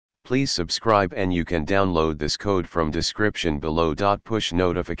Please subscribe, and you can download this code from description below. Push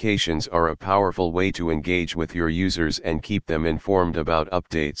notifications are a powerful way to engage with your users and keep them informed about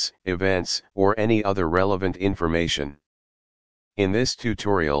updates, events, or any other relevant information. In this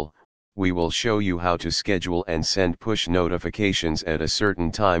tutorial, we will show you how to schedule and send push notifications at a certain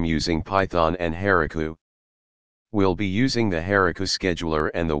time using Python and Heroku. We'll be using the Heroku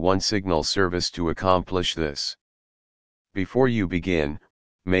Scheduler and the OneSignal service to accomplish this. Before you begin,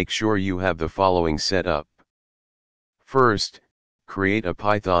 make sure you have the following set up. First, create a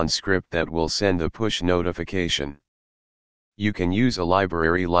Python script that will send the push notification. You can use a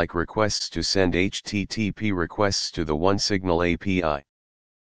library like requests to send HTTP requests to the OneSignal API.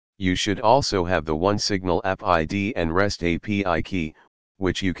 You should also have the OneSignal app ID and REST API key,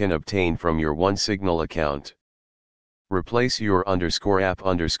 which you can obtain from your OneSignal account. Replace your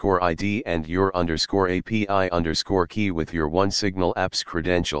 _app_ID and your _API_ key with your OneSignal app's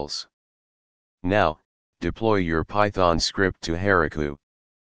credentials. Now, deploy your Python script to Heroku.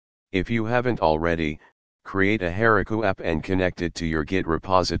 If you haven't already, create a Heroku app and connect it to your Git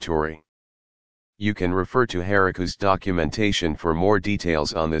repository. You can refer to Heroku's documentation for more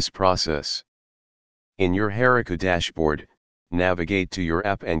details on this process. In your Heroku dashboard, navigate to your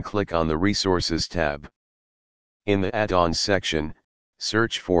app and click on the Resources tab. In the Add-ons section,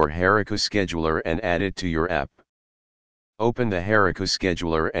 search for Heroku Scheduler and add it to your app. Open the Heroku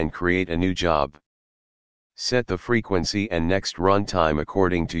Scheduler and create a new job. Set the frequency and next runtime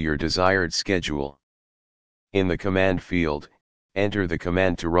according to your desired schedule. In the command field, enter the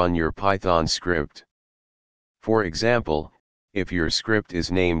command to run your Python script. For example, if your script is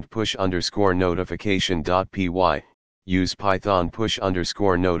named push_notification.py, use Python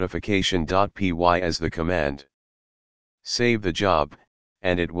push_notification.py as the command. Save the job,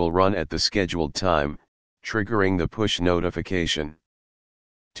 and it will run at the scheduled time, triggering the push notification.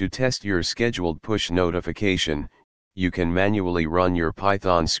 To test your scheduled push notification, you can manually run your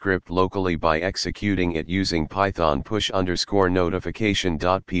Python script locally by executing it using Python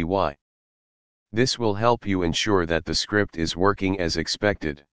push_notification.py. This will help you ensure that the script is working as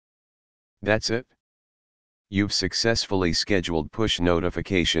expected. That's it. You've successfully scheduled push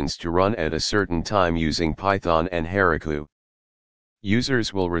notifications to run at a certain time using Python and Heroku.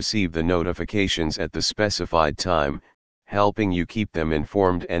 Users will receive the notifications at the specified time, helping you keep them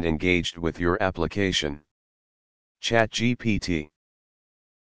informed and engaged with your application. ChatGPT.